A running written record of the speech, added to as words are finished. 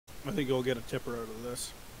I think you'll get a tipper out of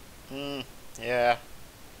this. Yeah.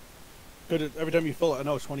 Good. Every time you fill it, I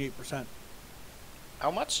know it's 28%.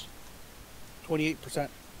 How much? 28%.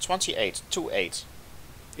 28. 28.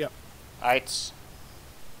 Yep. Right.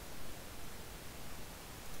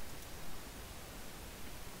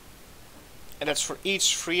 And that's for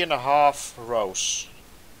each 3.5 rows.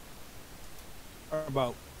 Or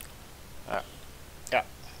about. Yeah.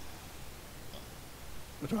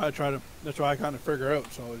 That's why I try to. That's why I kind of figure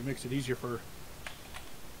out, so it makes it easier for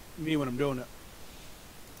me when I'm doing it.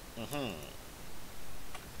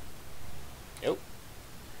 Yep.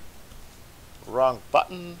 Wrong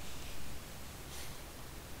button.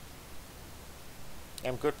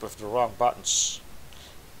 I'm good with the wrong buttons.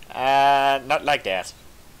 Not like that.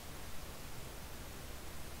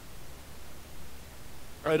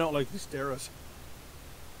 I don't like these Steras.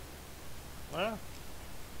 Well,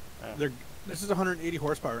 This is 180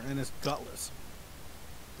 horsepower and it's gutless,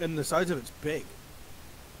 and the size of it's big.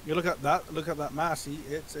 You look at that. Look at that Massey.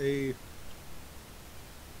 It's a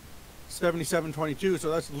 7722, so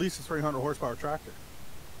that's at least a 300 horsepower tractor.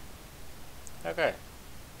 okay.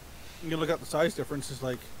 You look at the size difference. It's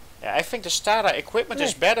like Yeah, I think the Stada equipment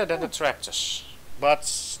is better than the tractors,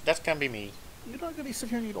 but that can be me. you're not gonna sit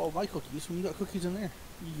here and eat all my cookies when you got cookies in there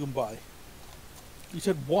you can buy. You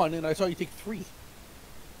said one, and I saw you take 3.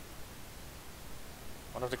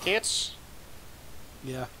 One of the kids?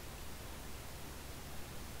 Yeah.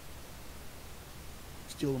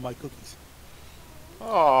 Stealing my cookies.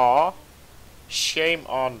 Aww. Shame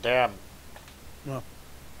on them. No.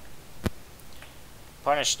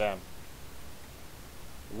 Punish them.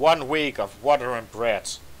 1 week of water and bread.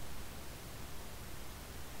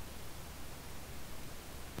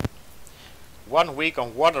 One week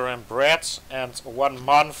on water and bread, and 1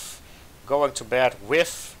 month going to bed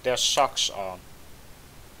with their socks on.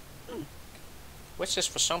 Which is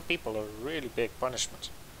for some people a really big punishment.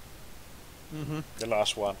 The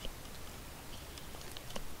last one.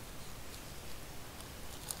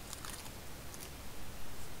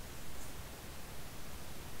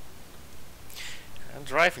 And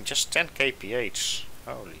driving just 10 kph.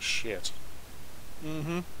 Holy shit.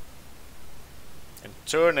 And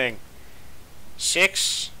turning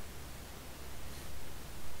 6.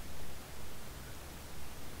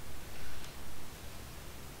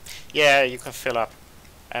 Yeah, you can fill up.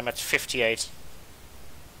 I'm at 58.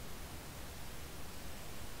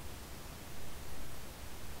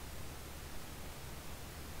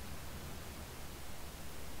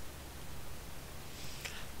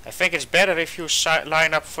 I think it's better if you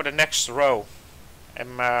line up for the next row.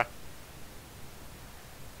 I'm on.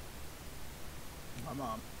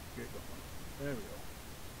 Get going. There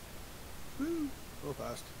we go. Woo! Go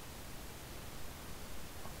fast.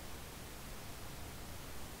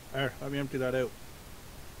 There, let me empty that out.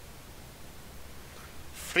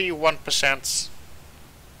 1%.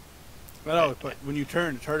 I know, but when you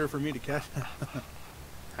turn, it's harder for me to catch.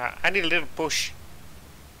 I need a little push.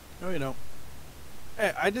 No, you know.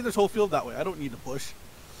 Hey, I did this whole field that way. I don't need to push.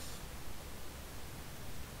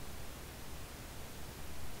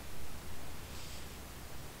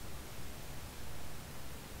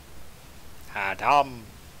 Adam.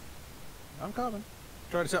 I'm coming.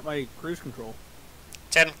 Trying to set my cruise control.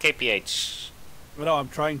 10 kph. But no, I'm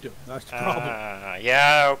trying to. That's the problem.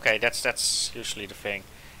 Yeah, okay, that's usually the thing.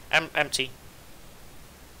 Empty.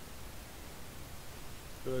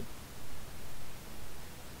 Good.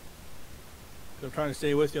 I'm trying to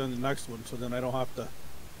stay with you on the next one, so then I don't have to.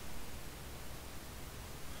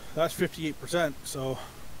 That's 58%. So,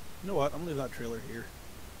 you know what? I'm gonna leave that trailer here.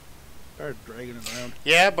 Start dragging it around.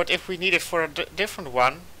 Yeah, but if we need it for a different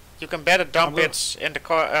one, you can better dump it in the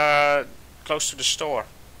car, close to the store.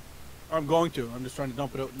 I'm going to. I'm just trying to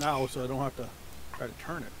dump it out now, so I don't have to try to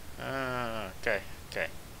turn it. Okay.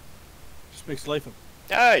 Just makes life a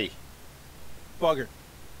Hey! bugger.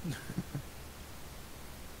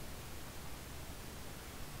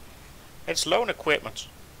 It's loan equipment.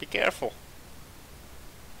 Be careful.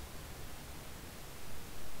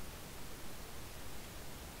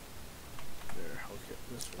 There, I'll get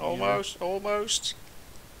this one. Almost.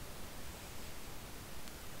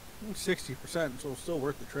 60%, so it's still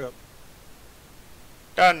worth the trip.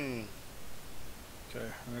 Done. Okay,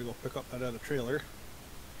 I'm gonna go pick up that other trailer.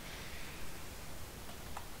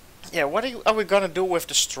 Yeah, what are we gonna do with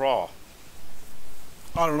the straw?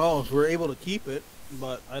 I don't know if we're able to keep it,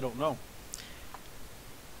 but I don't know.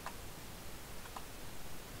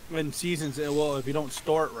 In seasons, well, if you don't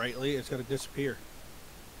store it rightly, it's gonna disappear.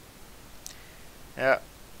 Yeah,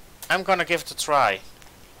 I'm gonna give it a try.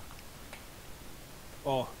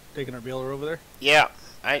 Oh, taking our baler over there. Yeah,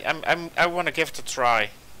 I want to give it a try.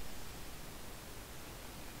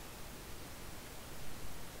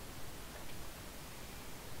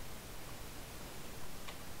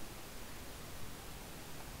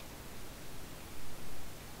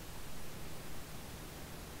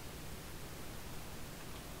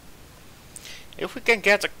 If we can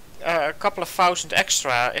get a couple of thousand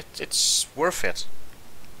extra, it's worth it.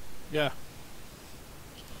 Yeah.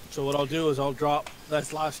 So what I'll do is I'll drop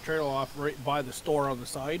this last trailer off right by the store on the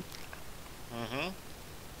side. Mm-hmm.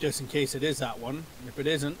 Just in case it is that one. If it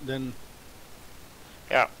isn't, then...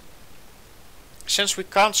 Yeah. Since we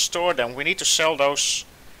can't store them, we need to sell those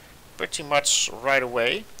pretty much right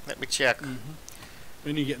away. Let me check. Mm-hmm.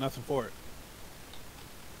 Then you get nothing for it.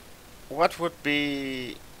 What would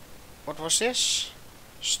be... What was this?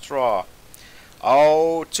 Straw.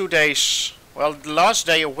 Oh, 2 days. Well, the last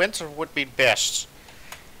day of winter would be best.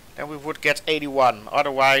 Then we would get 81.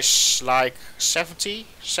 Otherwise, like 70,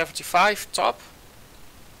 75 top.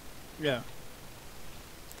 Yeah.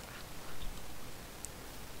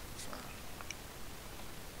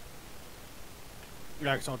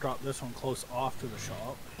 Yeah, because I'll drop this one close off to the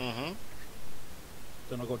shop. Mm-hmm.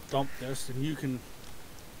 Then I'll go dump this, and you can...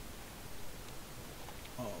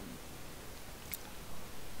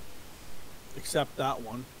 accept that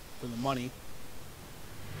one for the money.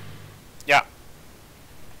 Yeah.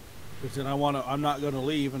 Because then I'm not going to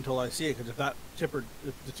leave until I see it. Because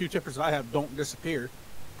if the 2 tippers I have don't disappear,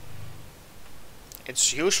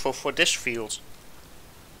 It's useful for this field.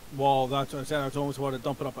 well, that's what I said. I almost want to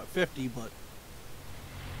dump it up at 50, but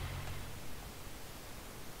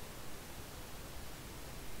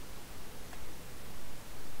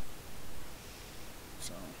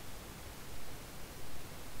so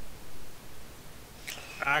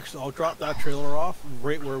actually, I'll drop that trailer off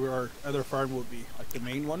right where our other farm would be, like the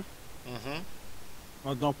main one. Mm-hmm.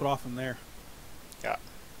 I'll dump it off in there. Yeah.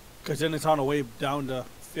 Because then it's on the way down to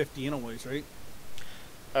 50 anyways, right?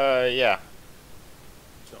 Yeah.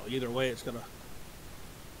 So either way, it's gonna...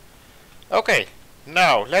 Okay.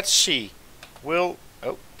 Now, let's see. Will...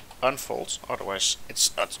 Oh, unfold. Otherwise,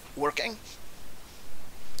 it's not working.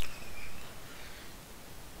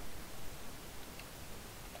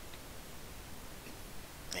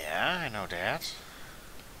 Yeah, I know that.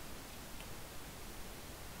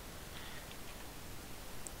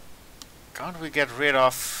 Can't we get rid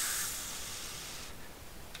of...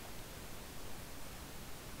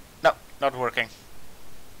 No, not working.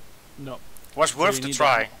 No. Was So worth you to need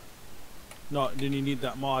try. that No, then you need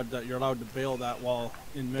that mod that you're allowed to bail that while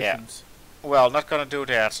in Yeah. missions. Well, not gonna do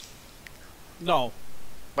that. No,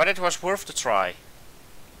 But it was worth to try.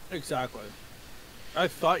 exactly. I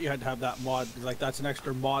thought you had to have that mod, like that's an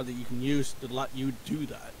extra mod that you can use to let you do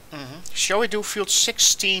that. Shall we do field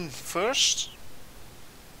 16 first?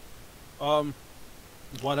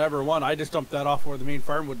 Whatever one. I just dumped that off where the main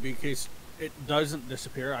farm would be in case it doesn't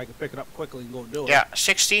disappear. I can pick it up quickly and go do it. Yeah,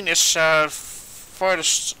 16 is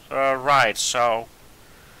furthest right, so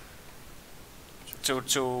to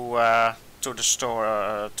the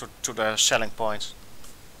store, to the selling point.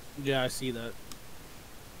 Yeah, I see that.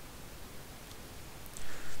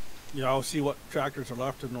 Yeah, I'll see what tractors are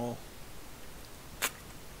left and I'll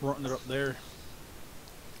run it up there.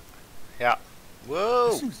 Yeah.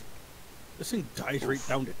 Whoa. This thing dies right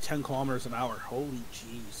down to 10 kilometers an hour. Holy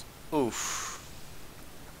jeez. Oof.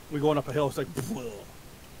 We going up a hill, it's like, whoa.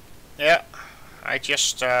 Yeah. I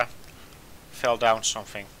just fell down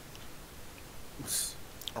something.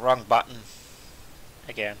 Wrong button.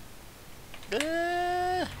 Again.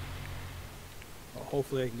 Well,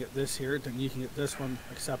 hopefully I can get this here, then you can get this one,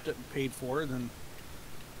 accept it and paid for, then...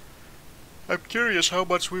 I'm curious how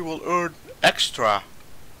much we will earn extra.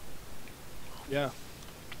 Yeah.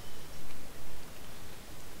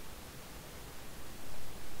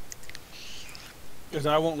 Because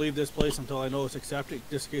I won't leave this place until I know it's accepted.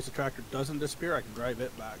 Just in case the tractor doesn't disappear, I can drive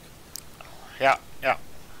it back. Yeah, yeah.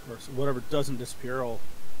 Or whatever doesn't disappear, I'll...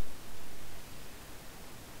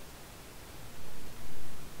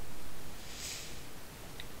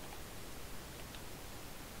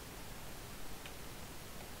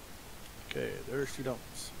 Okay, there she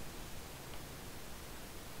dumps.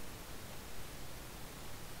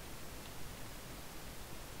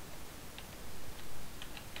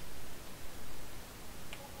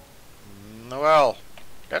 Well,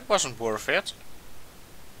 that wasn't worth it.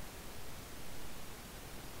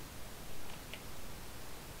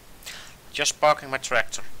 Just parking my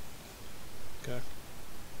tractor. Okay.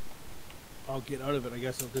 I'll get out of it. I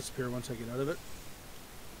guess it'll disappear once I get out of it.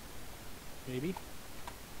 Maybe.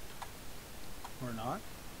 Or not.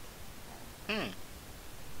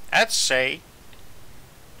 I'd say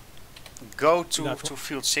go to That's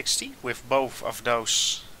field 60 with both of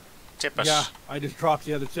those tippers. Yeah, I just dropped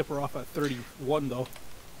the other tipper off at 31 though.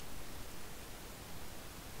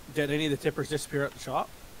 Did any of the tippers disappear at the shop?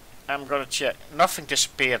 I'm gonna check. Nothing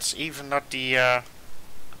disappeared, even not the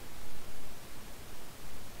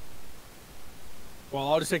Well,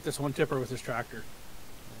 I'll just take this one tipper with this tractor.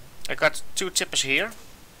 I got 2 tippers here.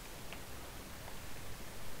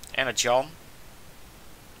 And a John.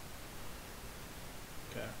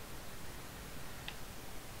 Okay.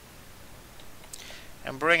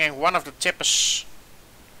 I'm bringing one of the tippers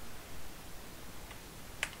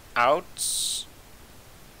out.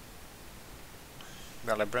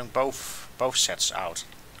 Well, I bring both sets out.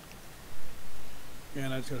 Yeah,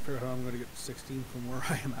 and I just gotta figure out how I'm gonna get 16 from where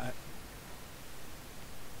I am at.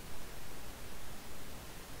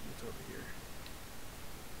 It's over here.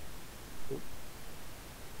 Oop.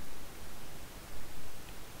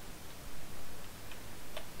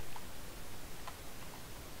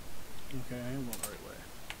 Okay, I'm going the right way.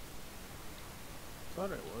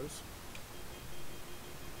 Thought I was.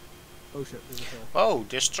 Oh shit, there's a hill. Oh,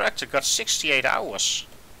 this tractor got 68 hours.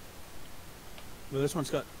 Well, this one's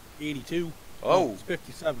got 82. Oh, It's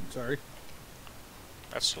 57, sorry.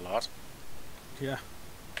 that's a lot. Yeah.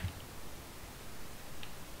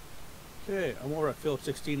 Okay, I'm over at field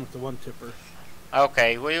 16 with the one tipper.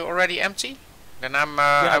 Okay, were you already empty? Then I'm.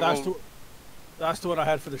 Yeah, I that's will. that's the one I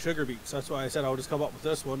had for the sugar beets. That's why I said I would just come up with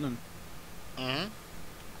this one, and Mhm.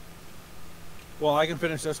 well, I can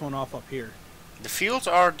finish this one off up here. The field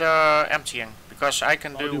or the emptying? Because I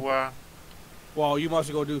can I'll do. do- Well, you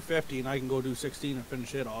must go do 50, and I can go do 16 and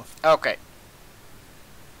finish it off. Okay.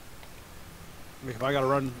 Like, if I gotta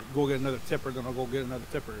run, go get another tipper, then I'll go get another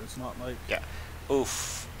tipper. It's not like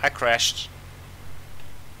Oof, I crashed.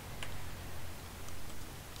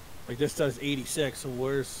 this does 86. So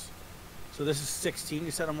where's? So this is 16.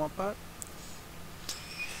 You said I'm up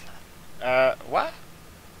at? What?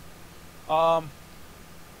 Uh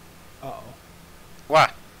oh.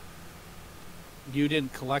 What? You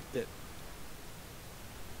didn't collect it.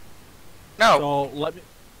 No. So let me.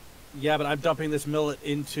 Yeah, but I'm dumping this millet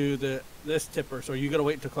into this tipper. So are you gonna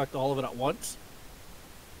wait to collect all of it at once?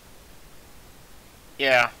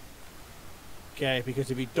 Yeah. Okay, because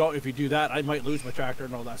if you do that, I might lose my tractor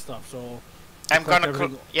and all that stuff. So I'm collect gonna.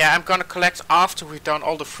 everything- I'm gonna collect after we've done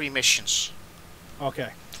all the free missions.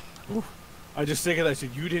 Okay. Oof. I just thinking that I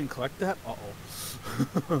said you didn't collect that.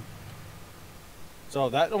 Uh-oh. So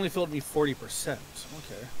that only filled me 40%.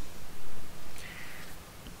 Okay.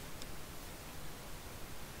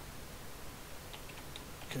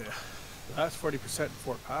 Okay. That's 40% in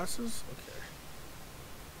 4 passes. Okay.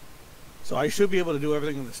 So I should be able to do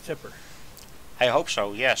everything in this tipper. I hope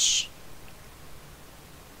so. Yes.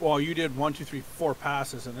 Well, you did 1, 2, 3, 4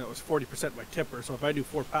 passes, and it was 40% my tipper. So if I do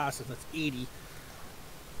 4 passes, that's 80.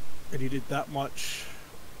 And you did that much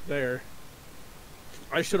there.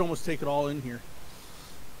 I should almost take it all in here.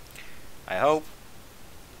 I hope.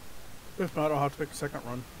 If not, I'll have to pick a second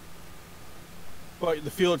run. But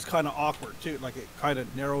the field's kind of awkward too. Like it kind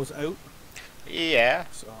of narrows out. Yeah.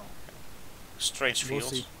 So Strange we'll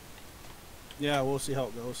field. see. Yeah, we'll see how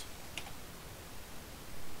it goes.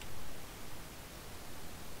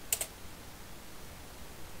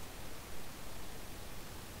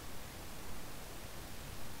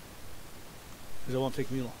 Because it won't take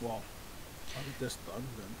me long. Well, I'll get this done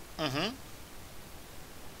then. Mm-hmm.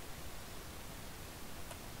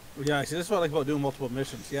 Yeah, see, this is what I like about doing multiple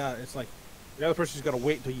missions. Yeah, it's like the other person's got to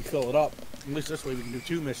wait until you fill it up. At least this way we can do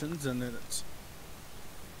 2 missions, and then it's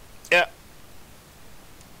Yeah.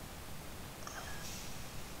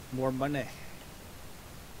 more money.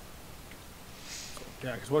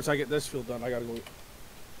 Yeah, because once I get this field done, I gotta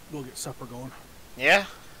go get supper going. Yeah.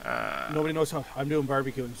 Nobody knows how I'm doing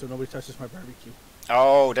barbecuing, so nobody touches my barbecue.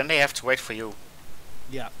 Oh, then they have to wait for you.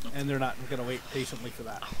 Yeah, and they're not gonna wait patiently for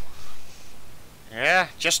that. Yeah.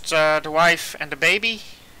 Just the wife and the baby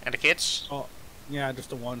and the kids. Oh, yeah, just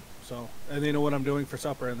the one. So, and they know what I'm doing for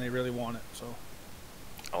supper, and they really want it. So,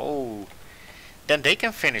 Oh. Then they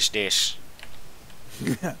can finish this.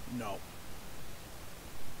 no,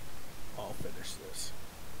 I'll finish this.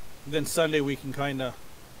 Then Sunday we can kind of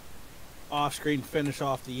off-screen finish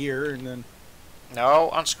off the year, and then No,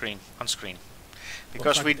 on screen. On screen. Because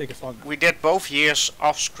well, it's not gonna take us long. we did both years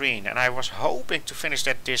off screen, and I was hoping to finish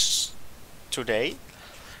that this today,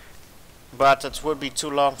 but it would be too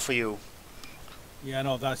long for you. Yeah,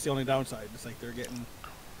 no, that's the only downside. It's like they're getting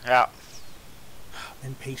Yeah.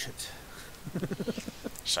 impatient.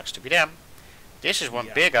 Sucks to be them. This is one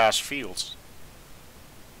Yeah. big ass field.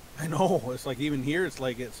 I know. It's like even here, it's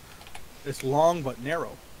like it's long but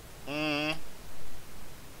narrow. Mm.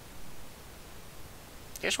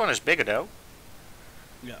 This one is bigger though,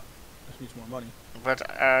 Yeah, this needs more money. but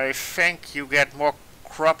I think you get more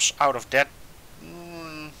crops out of that.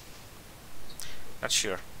 Not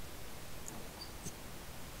sure.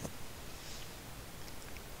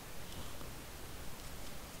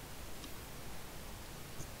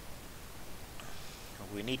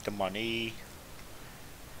 We need the money.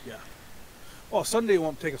 Yeah. Well, Sunday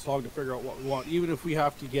won't take us long to figure out what we want, even if we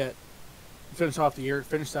have to finish off the year,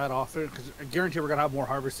 finish that off, because I guarantee we're gonna have more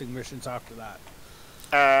harvesting missions after that.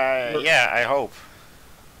 Yeah, I hope.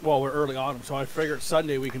 Well, we're early autumn, so I figured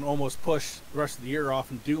Sunday we can almost push the rest of the year off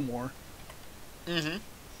and do more. Mm-hmm.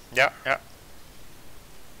 Yeah, yeah.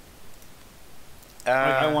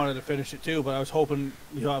 I wanted to finish it too, but I was hoping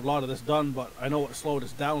have a lot of this done. But I know what slowed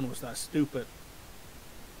us down was that stupid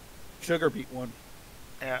sugar beet one.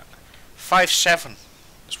 Yeah, 5-7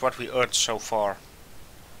 is what we earned so far.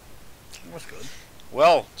 That's good.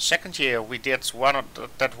 Well, second year we did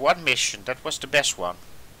that one mission. That was the best one.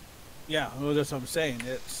 Yeah, well, that's what I'm saying.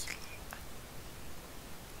 It's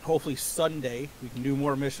hopefully Sunday we can do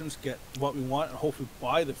more missions, get what we want, and hopefully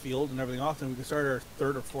buy the field and everything off. Then we can start our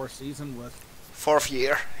 3rd or 4th season with 4th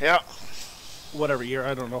year. Yeah. Whatever year,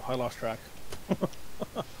 I don't know. I lost track.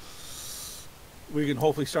 We can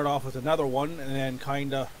hopefully start off with another one, and then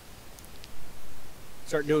kind of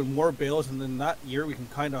start doing more bales, and then that year we can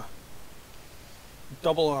kind of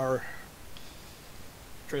double our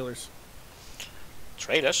trailers.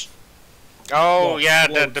 Trailers? Oh, well, yeah,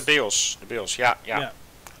 the bills. The bills, yeah.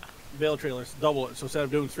 Bale trailers, double it. So instead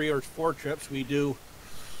of doing 3 or 4 trips, we do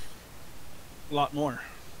a lot more.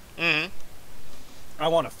 Mm-hmm. I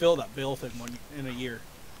want to fill that bale thing in a year.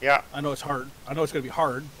 Yeah. I know it's hard. I know it's going to be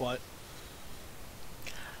hard, but...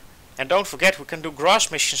 And don't forget, we can do grass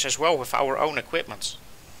missions as well with our own equipment.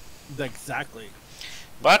 Exactly.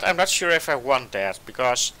 But I'm not sure if I want that,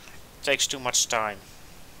 because it takes too much time.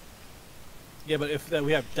 Yeah, but if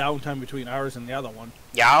we have downtime between ours and the other one.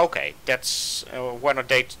 Yeah, okay. That's 1 or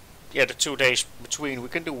day. Yeah, the 2 days between. We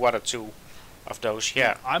can do 1 or 2 of those.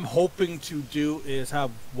 Yeah. I'm hoping to do is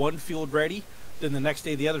have one field ready, then the next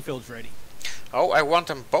day the other field's ready. Oh, I want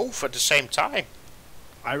them both at the same time.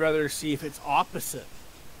 I'd rather see if it's opposite,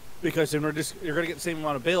 because then you're gonna get the same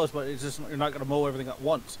amount of bales, but it's just you're not gonna mow everything at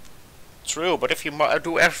once. True, but if you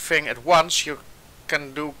do everything at once, you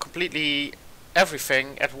can do completely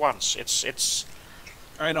everything at once. It's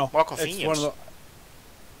I know. more convenient.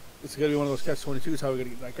 It's gonna be one of those catch-22s. How are we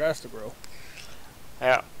gonna get that grass to grow?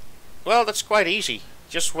 Yeah. Well, that's quite easy.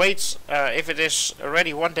 Just wait. If it is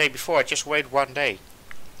ready 1 day before, just wait 1 day.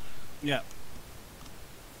 Yeah.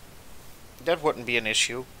 That wouldn't be an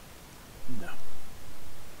issue. No.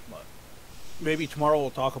 But maybe tomorrow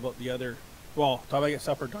we'll talk about the other. Well, time I get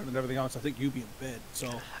supper done and everything else, I think you'll be in bed.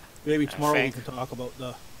 So maybe tomorrow we can talk about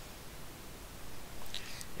the.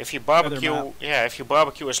 If you barbecue, yeah, if you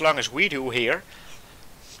barbecue as long as we do here,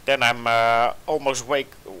 then I almost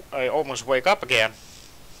wake up again.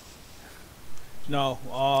 No,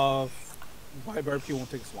 my barbecue won't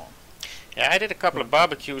take as long. Yeah, I did a couple of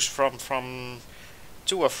barbecues from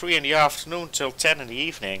 2 or 3 in the afternoon till 10 in the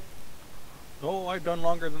evening. Oh, I've done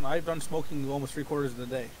smoking almost 3/4 of the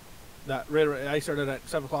day. I started at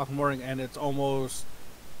 7 o'clock in the morning, and it's almost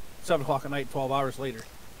 7 o'clock at night, 12 hours later.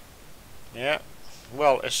 Yeah,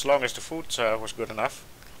 well, as long as the food was good enough.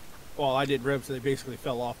 Well, I did ribs, so they basically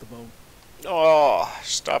fell off the bone. Oh,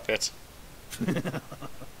 stop it.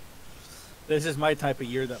 This is my type of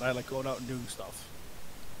year that I like going out and doing stuff.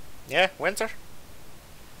 Yeah, winter?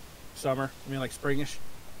 Summer, I mean like springish.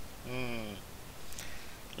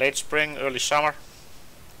 Late spring, early summer.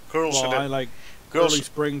 I like early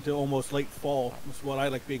spring to almost late fall. That's what I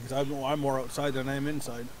like being, because I'm more outside than I am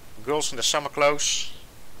inside. Girls in the summer clothes.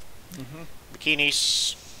 Mm-hmm.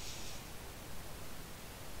 Bikinis.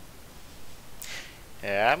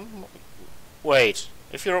 Yeah. Wait,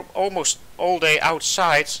 if you're almost all day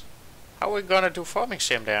outside, how are we gonna do farming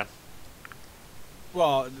sim then?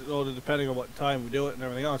 Well, depending on what time we do it and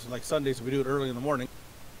everything else. Like Sundays, we do it early in the morning.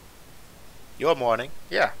 Your morning?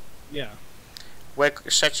 Yeah. Yeah.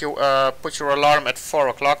 Put your alarm at 4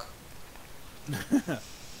 o'clock.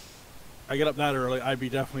 I get up that early, I'd be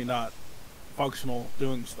definitely not functional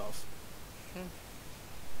doing stuff.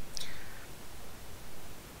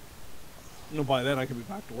 By then I could be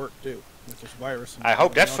back to work too with this virus. I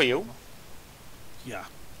hope that for you. Yeah.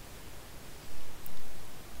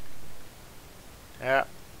 Yeah.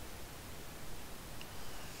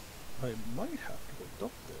 I might have to go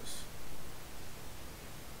dump this.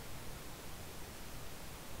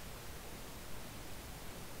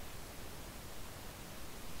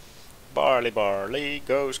 Barley, barley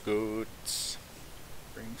goes good.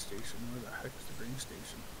 Grain station. Where the heck is the grain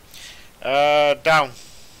station? Down.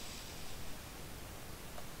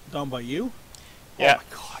 Down by you? Yeah. Oh my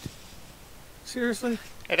god. Seriously?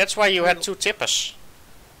 Hey, that's why you had 2 tippers.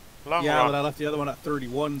 Long yeah, run. but I left the other one at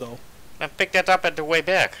 31 though. Then pick that up at the way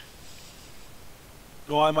back.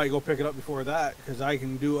 Well, I might go pick it up before that, because I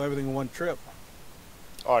can do everything in one trip.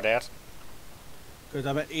 Or that. Because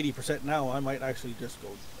I'm at 80% now. I might actually just go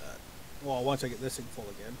that. Well, once I get this thing full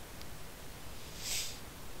again.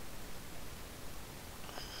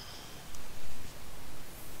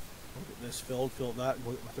 We'll get this filled, fill that, and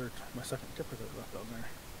go get my second tipper that I left down there.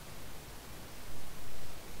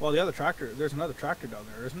 Well, the other tractor, there's another tractor down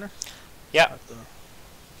there, isn't there? Yeah.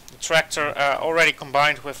 The tractor already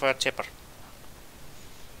combined with a tipper.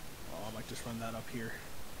 Oh, I might just run that up here.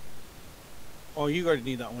 Oh, you already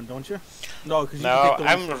need that one, don't you? No, because no,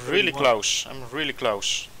 I'm really close. I'm really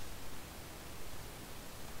close.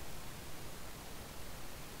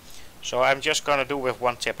 So I'm just gonna do with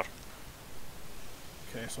one tipper.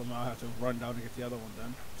 Okay, so now I have to run down to get the other one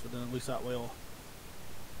then. So then at least that way I'll...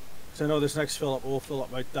 Because I know this next fill up will fill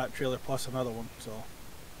up like that trailer plus another one, so...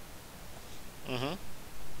 Mm-hmm.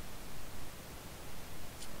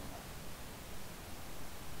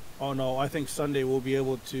 Oh no, I think Sunday we'll be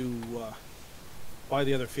able to buy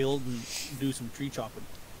the other field and do some tree chopping.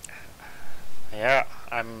 Yeah,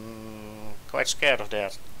 I'm quite scared of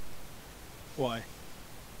that. Why?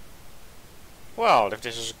 Well, if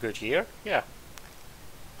this is a good year, yeah.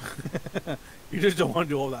 You just don't want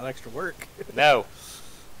to do all that extra work. No.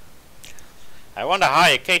 I want to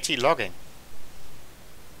hire KT Logging.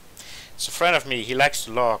 It's a friend of me, he likes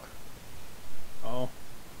to log. Oh.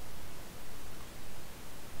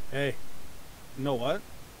 Hey, you know what?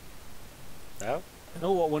 No? You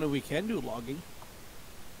know what one we can do logging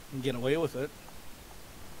and get away with it?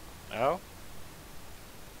 No?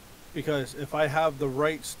 Because if I have the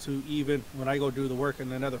rights to even, when I go do the work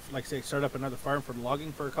in another, like say start up another farm for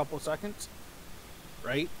logging for a couple of seconds,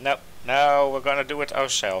 right? No, no, we're gonna do it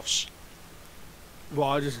ourselves. Well,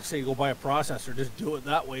 I just say go buy a processor, just do it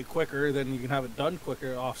that way quicker, then you can have it done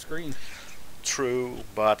quicker off screen. True,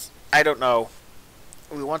 but I don't know.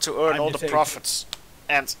 We want to earn all the profits.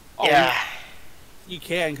 And, yeah. You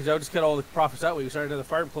can, because I would just get all the profits that way. We start another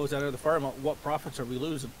farm, close out another farm, what profits are we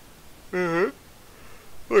losing?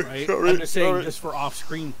 Mm-hmm. Right? I'm just saying, just for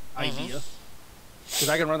off-screen idea. Because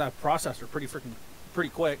I can run that processor pretty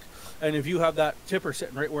quick. And if you have that tipper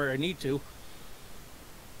sitting right where I need to,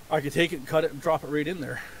 I could take it and cut it and drop it right in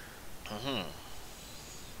there.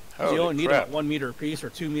 You only need about 1 meter a piece or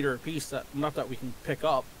 2 meter a piece. That not that we can pick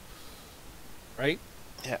up, right?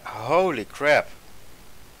 Yeah. Holy crap!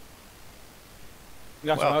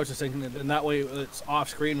 That's what I was just thinking. And that way, it's off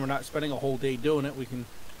screen. We're not spending a whole day doing it. We can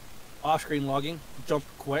off screen logging, jump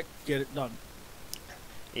quick, get it done.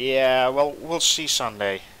 Yeah. Well, we'll see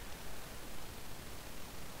Sunday.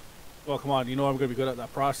 Well, come on. You know I'm going to be good at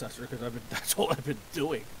that processor because that's all I've been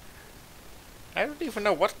doing. I don't even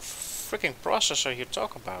know what freaking processor you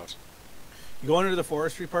talk about. You go under the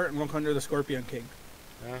forestry part and look under the Scorpion King.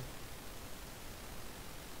 Yeah.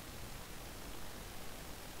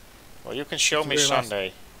 Well, you can show me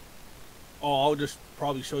Sunday. Oh, I'll just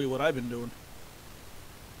probably show you what I've been doing.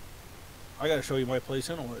 I got to show you my place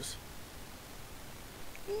anyways.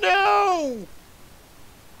 No!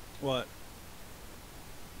 What?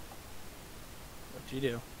 What'd you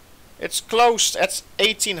do? It's closed at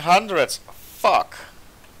 1800. Fuck.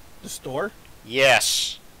 The store?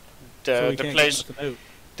 Yes. The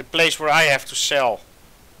place where I have to sell.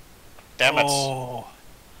 Damn it. Oh.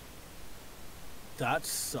 That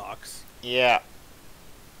sucks. Yeah.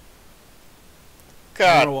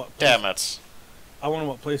 God damn it. I wonder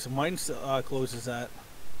what place of mine closes at.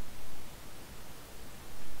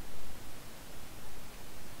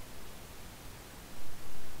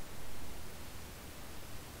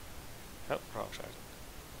 Oh, wrong side.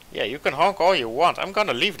 Yeah, you can honk all you want. I'm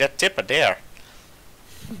gonna leave that tipper there.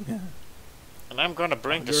 And I'm gonna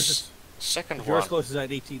bring this second one. Yours closes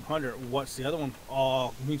at 1800. What's the other one?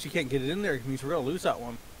 Oh, it means you can't get it in there. It means we're gonna lose that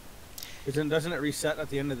one. Doesn't it reset at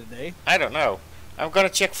the end of the day? I don't know. I'm gonna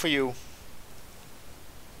check for you.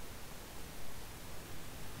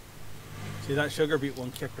 See, that sugar beet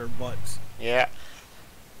one kicked our butts. Yeah.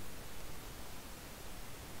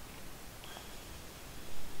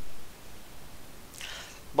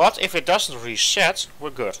 But if it doesn't reset, we're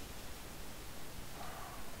good.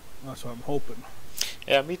 That's what I'm hoping.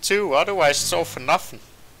 Yeah, me too. Otherwise, it's all for nothing.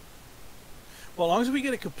 Well, as long as we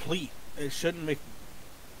get it complete, it shouldn't make...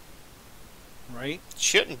 Right? It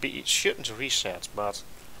shouldn't reset, but...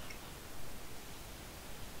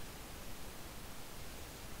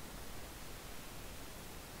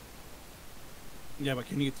 Yeah, but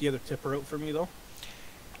can you get the other tipper out for me, though?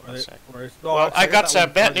 Well, I got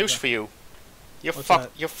bad news for you. You're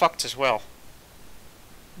fucked as well.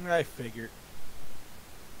 I figured.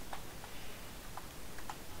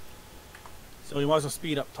 So you might as well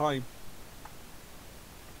speed up time.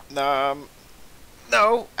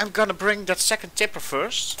 No, I'm gonna bring that second tipper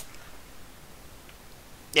first.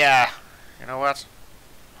 Yeah, you know what?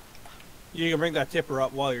 You can bring that tipper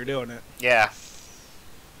up while you're doing it. Yeah.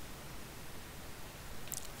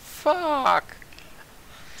 Fuck.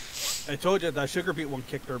 I told you that sugar beet one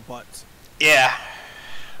kicked our butts. Yeah.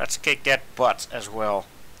 Let's kick that butt as well.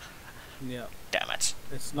 Yeah. Damn it.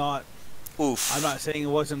 It's not. Oof. I'm not saying it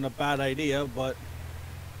wasn't a bad idea, but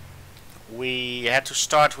We had to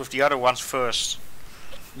start with the other ones first.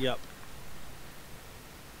 yep.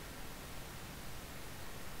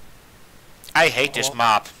 I hate this Well,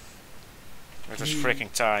 map. With those Mm.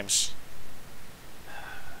 freaking times.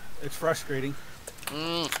 It's frustrating.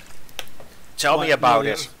 Tell But me you know about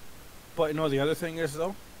the it. other- But you know the other thing is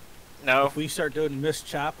though, No. if we start doing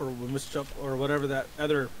Mischap or whatever that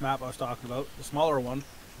other map I was talking about, the smaller one,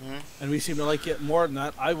 and we seem to like it more than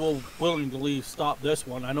that, I will willingly stop this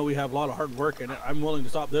one. I know we have a lot of hard work in it. I'm willing to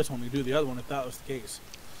stop this one and do the other one if that was the case.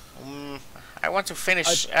 I want to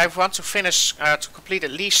finish. I want to finish to complete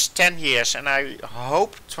at least 10 years, and I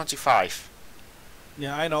hope 25.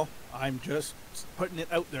 Yeah, I know. I'm just putting it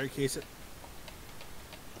out there in case it.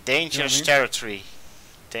 Dangerous mean? territory.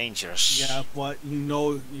 Dangerous. Yeah, but you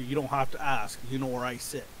know, you don't have to ask. You know where I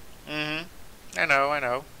sit. I know. I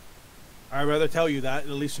know. I'd rather tell you that. At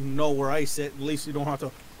least you know where I sit. At least you don't have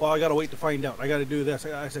to. Well, I gotta wait to find out. I gotta do this.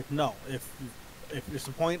 I said no. If it's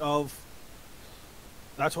the point of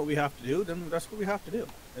that's what we have to do, then that's what we have to do.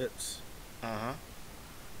 It's.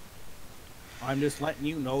 I'm just letting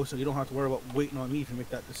you know so you don't have to worry about waiting on me to make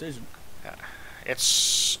that decision.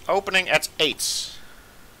 It's opening at 8.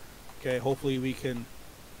 Okay, hopefully we can.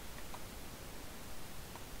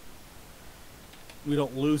 We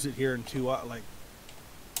don't lose it here in 2 like.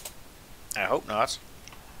 I hope not.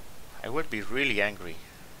 I would be really angry.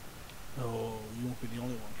 Oh, you won't be the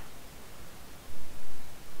only one.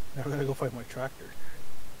 Now I gotta go find my tractor.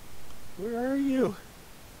 Where are you?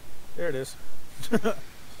 There it is.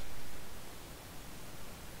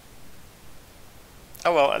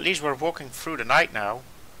 Oh well, at least we're walking through the night now.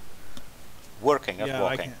 Working, not yeah, I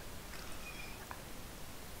walking. can't.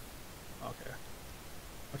 Okay.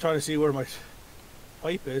 I'm trying to see where my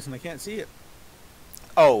pipe is, and I can't see it.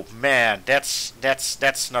 Oh man, that's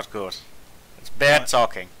not good. It's bad What?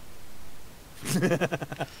 talking.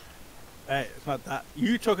 Hey, it's not that.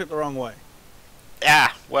 You took it the wrong way.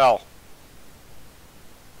 Yeah, well.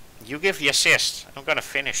 You give the assist. I'm gonna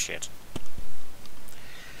finish it.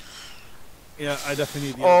 Yeah, I definitely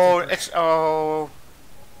need the Oh, other tipper. it's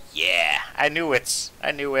yeah. I knew it.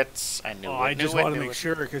 I knew it. I knew Oh, it. I just knew it, want to knew make it.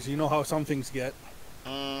 sure, because you know how some things get.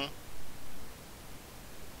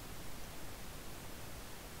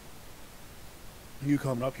 You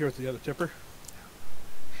coming up here with the other tipper?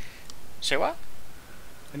 Say what?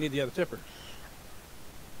 I need the other tipper.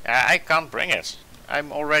 I can't bring it.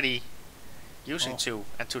 I'm already using Oh. 2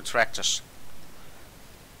 and 2 tractors.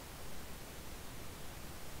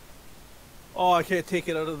 Oh, I can't take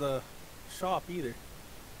it out of the shop either.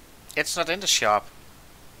 It's not in the shop.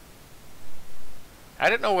 I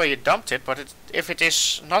don't know where you dumped it, but if it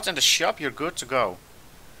is not in the shop, you're good to go.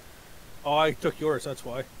 Oh, I took yours, that's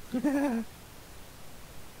why.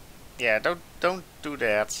 Yeah, don't do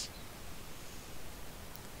that.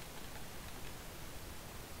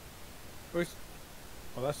 Where's...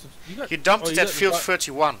 Oh, that's... You, got... You dumped oh, it you at got- field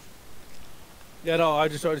 31. Yeah, no, I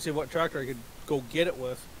just wanted to see what tractor I could go get it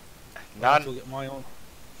with. I'll have to None. go get my own.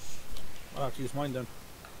 I'll have to use mine then.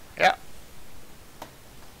 Yeah.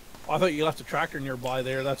 Oh, I thought you left a tractor nearby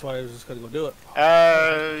there, that's why I was just gonna go do it.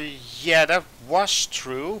 Yeah, that was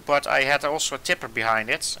true, but I had also a tipper behind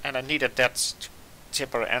it, and I needed that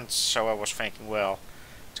tipper, and so I was thinking, well,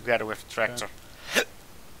 together with the tractor.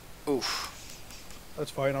 Oof.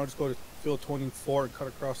 That's fine, I'll just go to field 24 and cut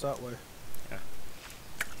across that way.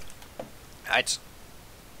 Right.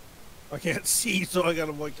 I can't see, so I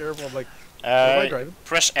gotta be careful. I'm like, am I driving?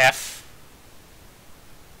 Press F.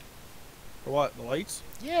 For what? The lights?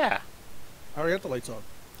 Yeah. I already got the lights on.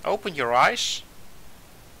 Open your eyes.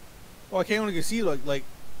 Well, I can't only see like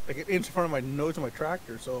an inch in front of my nose of my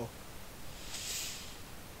tractor, so.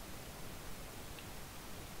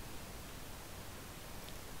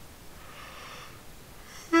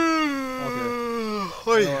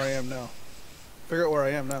 Okay. I know where I am now. Figure out where I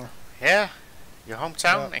am now. Yeah. Your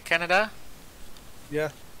hometown Yeah. in Canada. Yeah.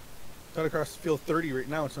 Cut across field 30 right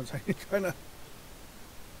now, since I kind of.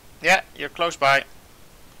 Yeah, you're close by.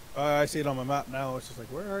 I see it on my map now. It's just like,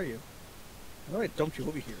 where are you? I know I dumped you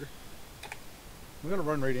over here. I'm gonna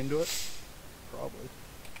run right into it. Probably.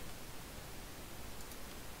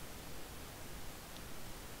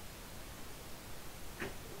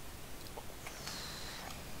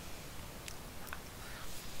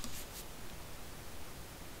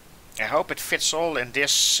 I hope it fits all in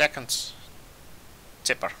this second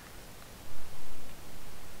tipper.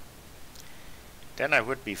 Then I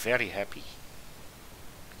would be very happy.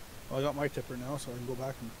 Well, I got my tipper now, so I can go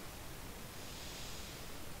back and.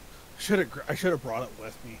 I should have brought it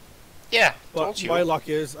with me. Yeah, But told you. my luck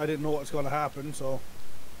is I didn't know what's going to happen, so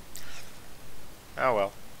Oh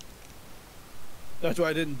well. that's why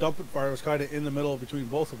I didn't dump it far. I was kind of in the middle between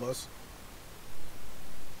both of us.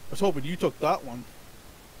 I was hoping you took that one.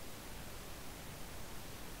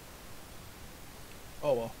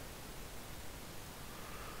 Oh well.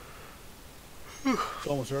 It's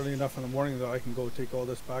almost early enough in the morning that I can go take all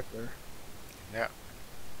this back there. Yeah.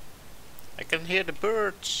 I can hear the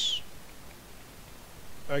birds.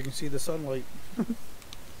 I can see the sunlight.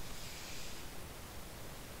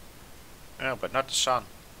 No, but not the sun.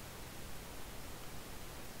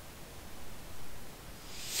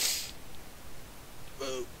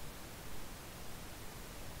 Whoa.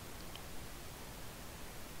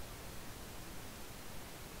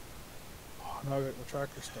 Oh, now I got the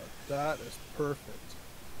tractor stuck. That is perfect.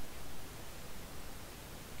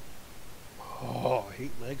 Oh, I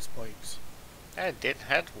hate leg spikes. I did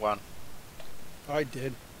had one. I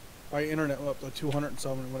did. My internet went up to 200 and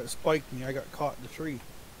something, and when it spiked me, I got caught in the tree.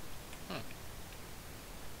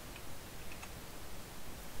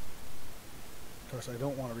 Of course, I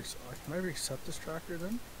don't want to reset. Can I reset this tractor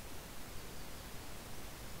then?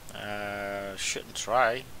 Shouldn't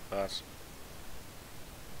try, but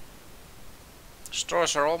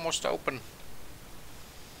stores are almost open.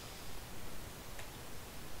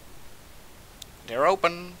 They're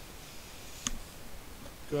open.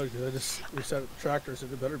 Good, because I just reset the tractor, so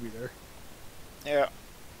it better be there. Yeah.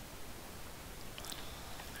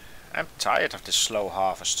 I'm tired of this slow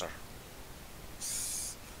harvester.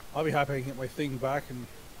 I'll be happy I can get my thing back and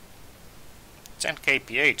 10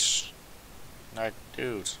 kph. Like,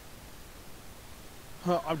 dude.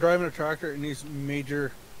 I'm driving a tractor and needs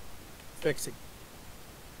major fixing.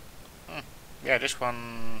 Yeah, this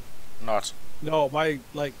one not. No, my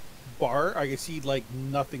like bar, I can see like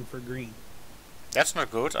nothing for green. That's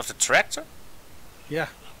not good. Of the tractor? Yeah,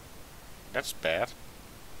 That's bad.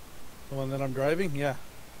 the one that I'm driving. Yeah,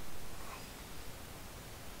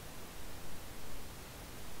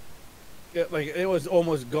 like it was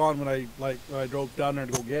almost gone when I drove down there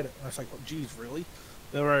to go get it. I was like, "Oh, geez, really?"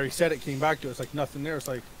 Then when I reset it, came back to it. It's like nothing there. It's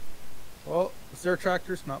like, well, it's their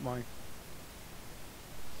tractors, not mine.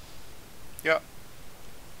 Yeah.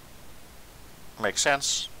 Makes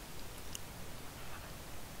sense.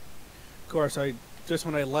 Of course, just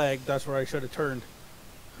when I lagged, that's where I should have turned.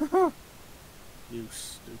 You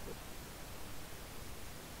stupid.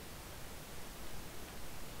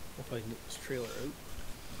 Hope I can get this trailer out.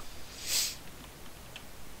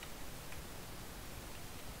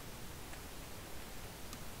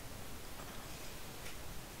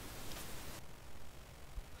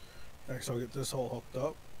 Next, I'll get this all hooked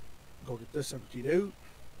up. Go get this emptied out.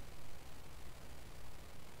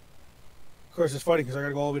 Of course, it's funny because I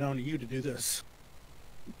gotta go all the way down to you to do this.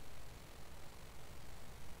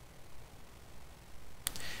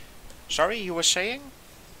 Sorry, you were saying?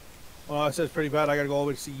 Well, I said it's pretty bad. I gotta go all the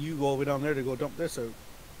way to see you go all the way down there to go dump this out.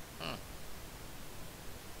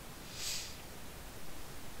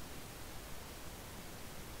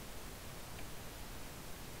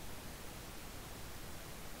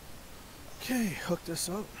 Okay, hook this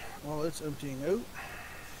up while it's emptying out.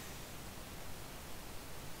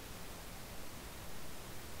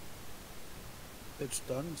 It's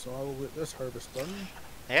done, so I will get this harvest done.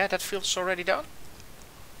 Yeah, that field's already done?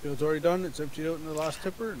 Field's already done, it's emptied out in the last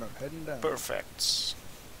tipper, and I'm heading down. Perfect. So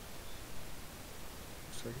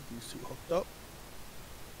I get these two hooked up.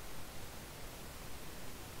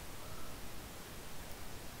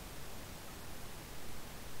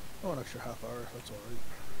 Oh, an extra half hour, that's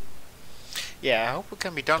alright. Yeah, I hope we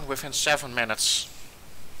can be done within 7 minutes.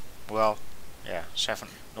 Well, yeah, 7.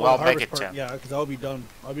 Well, Well, the make harvest it part, 10. yeah, because I'll be done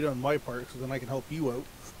my part, so then I can help you out.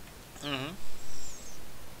 Mm-hmm.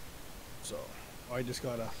 So I just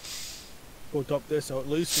gotta go dump this out. At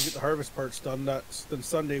least to get the harvest parts done. Then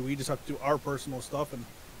Sunday we just have to do our personal stuff and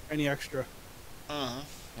any extra. Mm-hmm.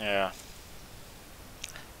 Yeah.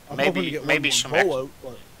 I'm Maybe- hoping to get maybe one some more bow out,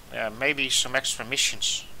 but Yeah, maybe some extra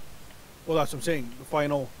missions. well, that's what I'm saying. The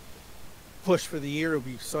final push for the year will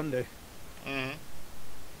be Sunday. Mm-hmm.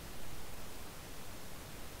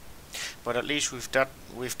 But at least we've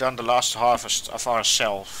done the last harvest of our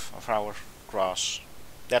grass.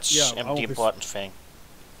 That's Yeah, I won't the be- important thing.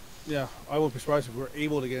 Yeah, I wouldn't be surprised if we were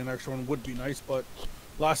able to get an extra one. Would be nice, but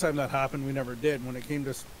last time that happened, we never did. When it came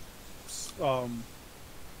to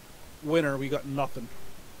winter, we got nothing.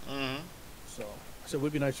 Mm-hmm. So So it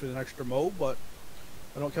would be nice with an extra mow, but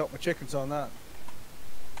I don't count my chickens on that.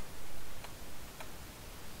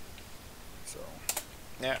 So.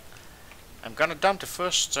 Yeah. I'm gonna dump the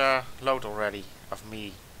first load already of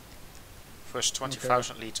me. First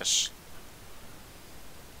 20,000 liters.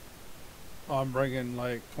 I'm bringing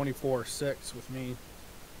like 24.6 with me.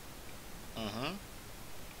 Mm-hmm.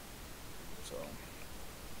 So.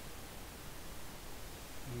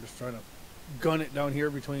 I'm just trying to gun it down here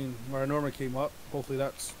between where I normally came up. Hopefully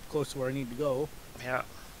that's close to where I need to go. Yeah.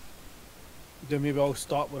 Then maybe I'll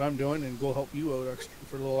stop what I'm doing and go help you out extra,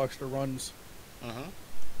 for little extra runs. Mm-hmm.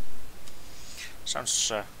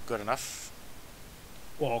 Sounds good enough.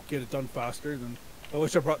 Well, I'll get it done faster than... I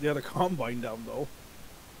wish I brought the other combine down, though.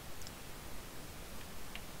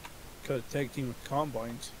 Could have tag team with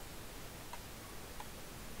combines.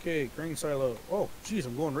 Okay, grain silo. Oh, jeez,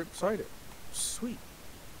 I'm going right beside it. Sweet.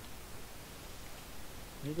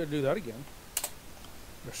 You gotta do that again.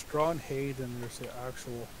 There's straw and hay, then there's the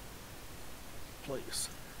actual place.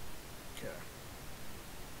 Okay.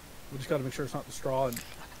 We just gotta make sure it's not the straw and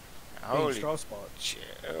straw spot.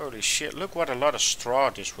 Holy shit, look what a lot of straw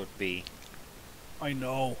this would be. I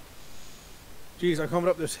know. Jeez, I'm coming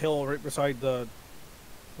up this hill right beside the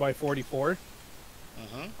Y44.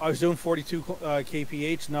 Mm-hmm. I was doing 42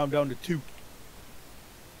 kph, now I'm down to 2.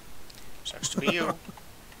 Sucks to be you.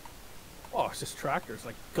 Oh, it's just tractors,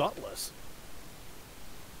 like gutless.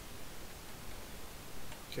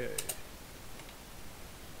 Okay.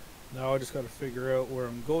 Now I just gotta figure out where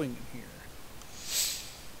I'm going in here.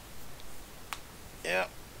 Yeah.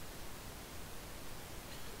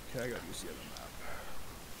 Okay, I gotta use the other map.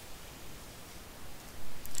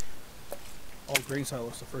 Oh, grain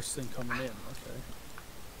silo's the first thing coming in. Okay.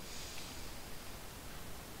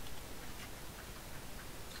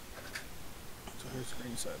 So here's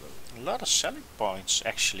grain silo. A lot of selling points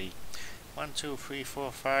actually. 1, 2, 3,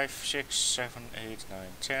 4, 5, 6, 7, 8, 9,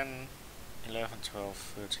 10, 11, 12,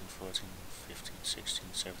 13, 14, 15, 16,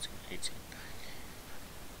 17, 18.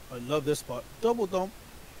 I love this spot. Double dump.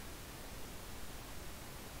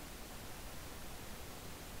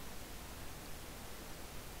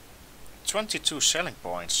 $22 selling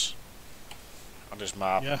points on this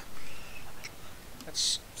map. Yeah.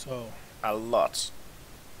 That's So a lot.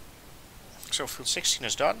 So field 16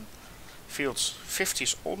 is done. Field 50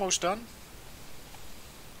 is almost done.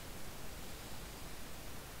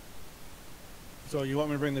 So you want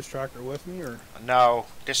me to bring this tractor with me, or? No,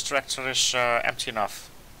 this tractor is empty enough.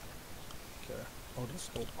 Okay. I'll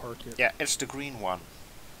just go park it. Yeah, it's the green one.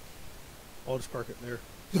 I'll just park it there.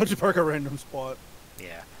 I'll just park a random spot.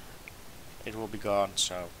 Yeah. It will be gone,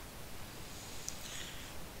 so.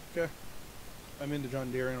 Okay. I'm in the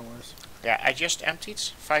John Deere anyways. Yeah, I just emptied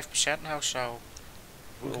 5% now, so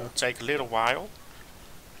it will Okay. take a little while.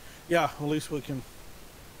 Yeah, at least we can.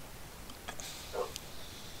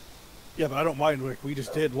 Yeah, but I don't mind. We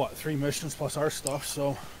just did what, 3 missions plus our stuff,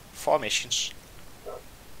 so. 4 missions.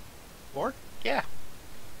 4? Yeah.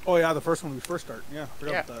 Oh yeah, the first one we first start. Yeah, I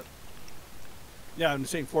forgot Yeah. about that. Yeah, I'm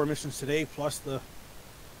saying 4 missions today plus the.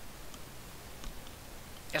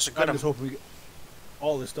 That's a good I'm just hoping we get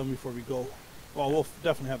all this done before we go. Well, we'll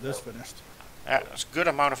definitely have this finished. it's a good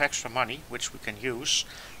amount of extra money, which we can use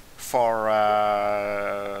for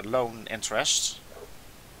loan interest.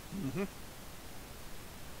 Mm-hmm.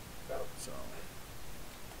 So.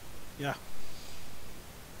 Yeah.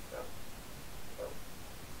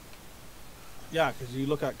 Yeah, because you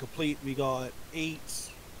look at complete, we got 8,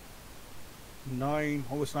 9,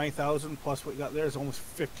 almost 9,000 plus what we got there is almost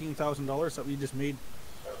 $15,000 that we just made.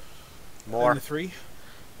 More. In the 3.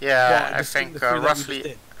 Yeah, Well, I just think the 3 that we just roughly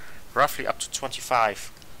did. roughly up to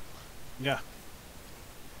 25. Yeah.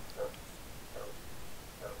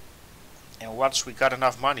 And once we got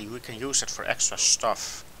enough money, we can use it for extra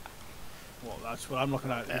stuff. Well, that's what I'm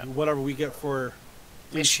looking at. Yeah. Whatever we get for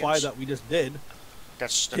these Missions. 5 that we just did,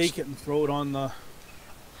 That's take it and throw it on the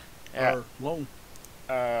yeah. our loan.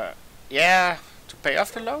 Yeah, to pay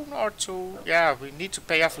off the loan, or to we need to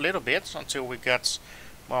pay off a little bit until we get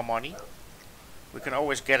more money. We can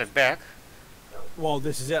always get it back. Well,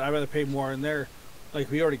 this is it. I'd rather pay more in there.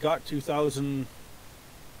 Like, we already got 2,000.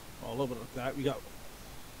 Well, a little bit like that. We got,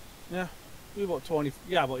 we about 20.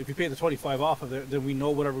 Yeah, but if you pay the 25 off of it, then we know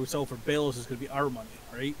whatever we sell for bales is going to be our money,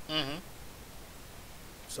 right? Mm-hmm.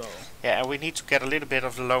 So. Yeah, and we need to get a little bit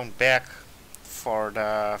of the loan back for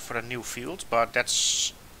the new field, but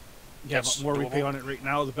that's Yeah, That's but the more we pay doable. on it right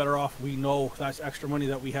now, the better off we know that's extra money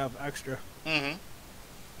that we have extra. mm-hmm.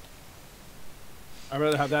 I'd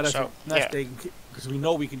rather have that as So, a nest egg because we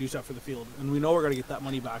know we can use that for the field, and we know we're going to get that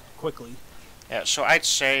money back quickly. Yeah, so I'd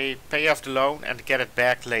say pay off the loan and get it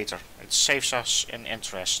back later. it saves us in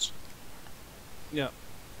interest. Yeah.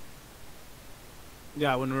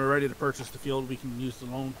 Yeah, when we're ready to purchase the field, we can use the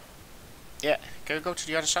loan. Yeah, can we go to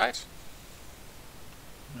the other side?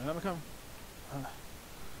 Yeah, that'll come.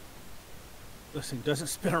 This thing doesn't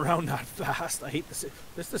spin around that fast. I hate this.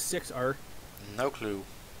 This is the 6R. No clue.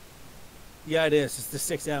 Yeah, it is. It's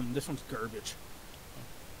the 6M. This one's garbage.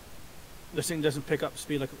 This thing doesn't pick up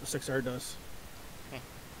speed like the 6R does.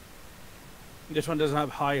 This one doesn't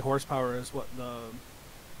have high horsepower as what the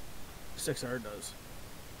 6R does.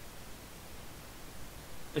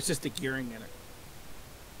 It's just the gearing in it.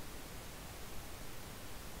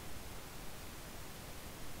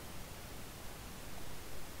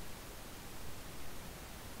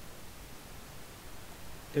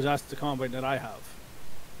 Because that's the combine that I have.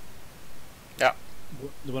 Yeah.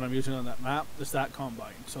 The one I'm using on that map is that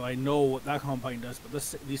combine. So I know what that combine does, but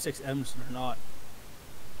these 6Ms are not.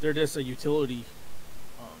 They're just a utility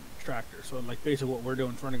tractor. So like basically what we're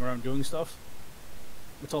doing is running around doing stuff.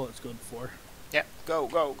 That's all it's good for. Yeah, go,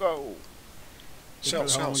 go, go. Sell,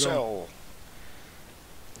 sell, sell.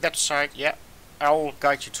 That side, yeah. I'll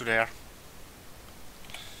guide you to there.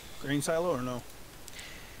 Grain silo or no?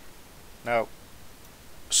 No.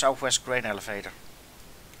 Southwest grain elevator.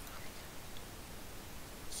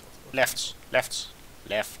 Left, left,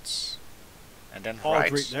 left. And then Oh,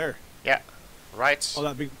 right. it's right there. Yeah, right. Oh,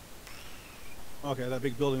 that big. Okay, that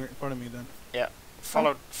big building right in front of me then. Yeah,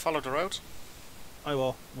 follow the road. I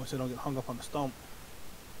will, once I don't get hung up on the stump.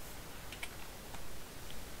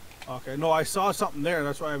 Okay, no, I saw something there.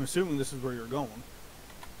 That's why I'm assuming this is where you're going.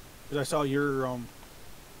 Because I saw your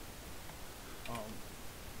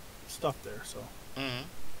stuff there. So. Mm-hmm.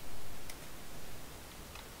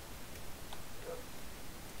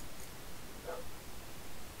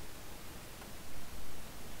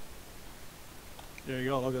 There you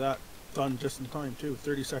go. Look at that. Done just in time too.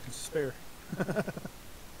 30 seconds to spare. Okay,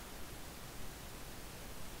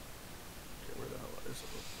 where the hell is it?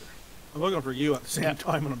 I'm looking for you at the same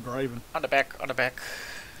time when I'm driving. On the back, on the back.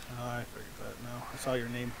 I figured that now. I saw your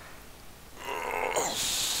name.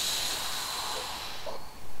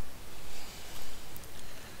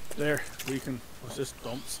 There. We can. What's this?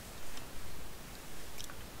 Dumps.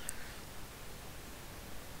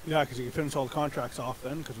 Yeah, because you can finish all the contracts off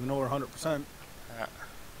then, because we know we're 100%.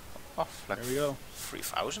 Off like There we go.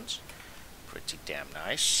 3,000. Pretty damn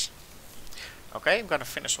nice. Okay, I'm gonna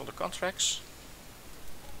finish all the contracts.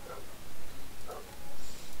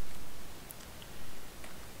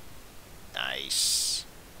 Nice.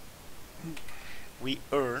 We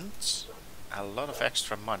earned a lot of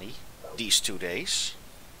extra money these 2 days.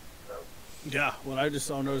 Yeah, what I just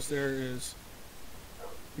saw notice there is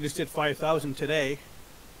you just did 5,000 today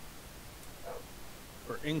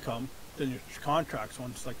for income. Then your contracts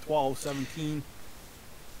one's like 12, 17.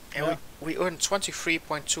 And Yeah. we earned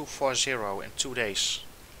 23.240 in 2 days.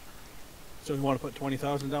 So you want to put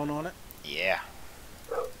 20,000 down on it? Yeah.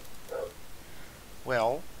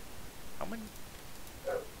 Well, how many?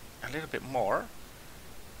 A little bit more.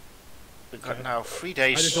 We got Okay. now 3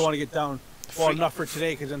 days. I just don't want to get down. Well, Free- enough for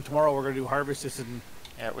today, because then tomorrow we're going to do harvest this and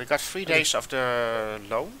Yeah, we got 3 days of the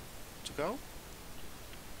loan to go.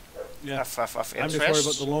 yeah. Of I'm interest. just worried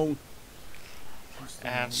about the loan. What's the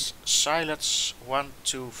And loan? silage 1,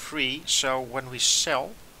 2, 3. So when we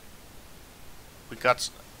sell, we got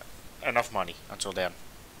enough money until then.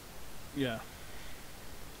 Yeah.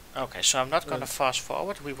 Okay, so I'm not gonna fast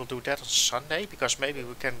forward. We will do that on Sunday because maybe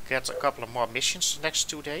we can get a couple of more missions the next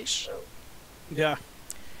 2 days, Yeah.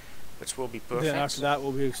 which will be Then perfect. after that,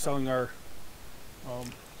 we'll be selling our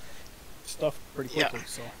stuff pretty Yeah. quickly.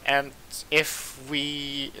 So And if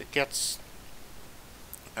we get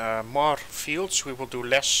more fields, we will do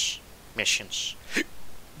less missions.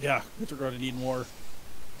 yeah, because we're going to need more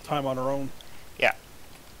time on our own.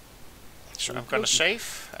 So I'm gonna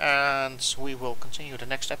save, and we will continue the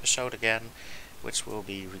next episode again, which will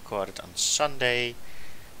be recorded on Sunday.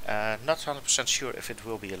 Not 100% sure if it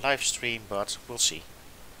will be a live stream, but we'll see.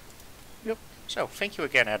 Yep. So thank you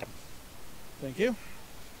again, Adam. Thank you.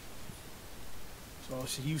 So I'll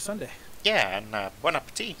see you Sunday. Yeah, and bon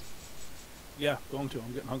appetit. Yeah, going to.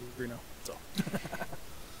 I'm getting hungry now. So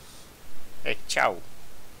Hey, ciao.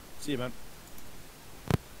 see you, man.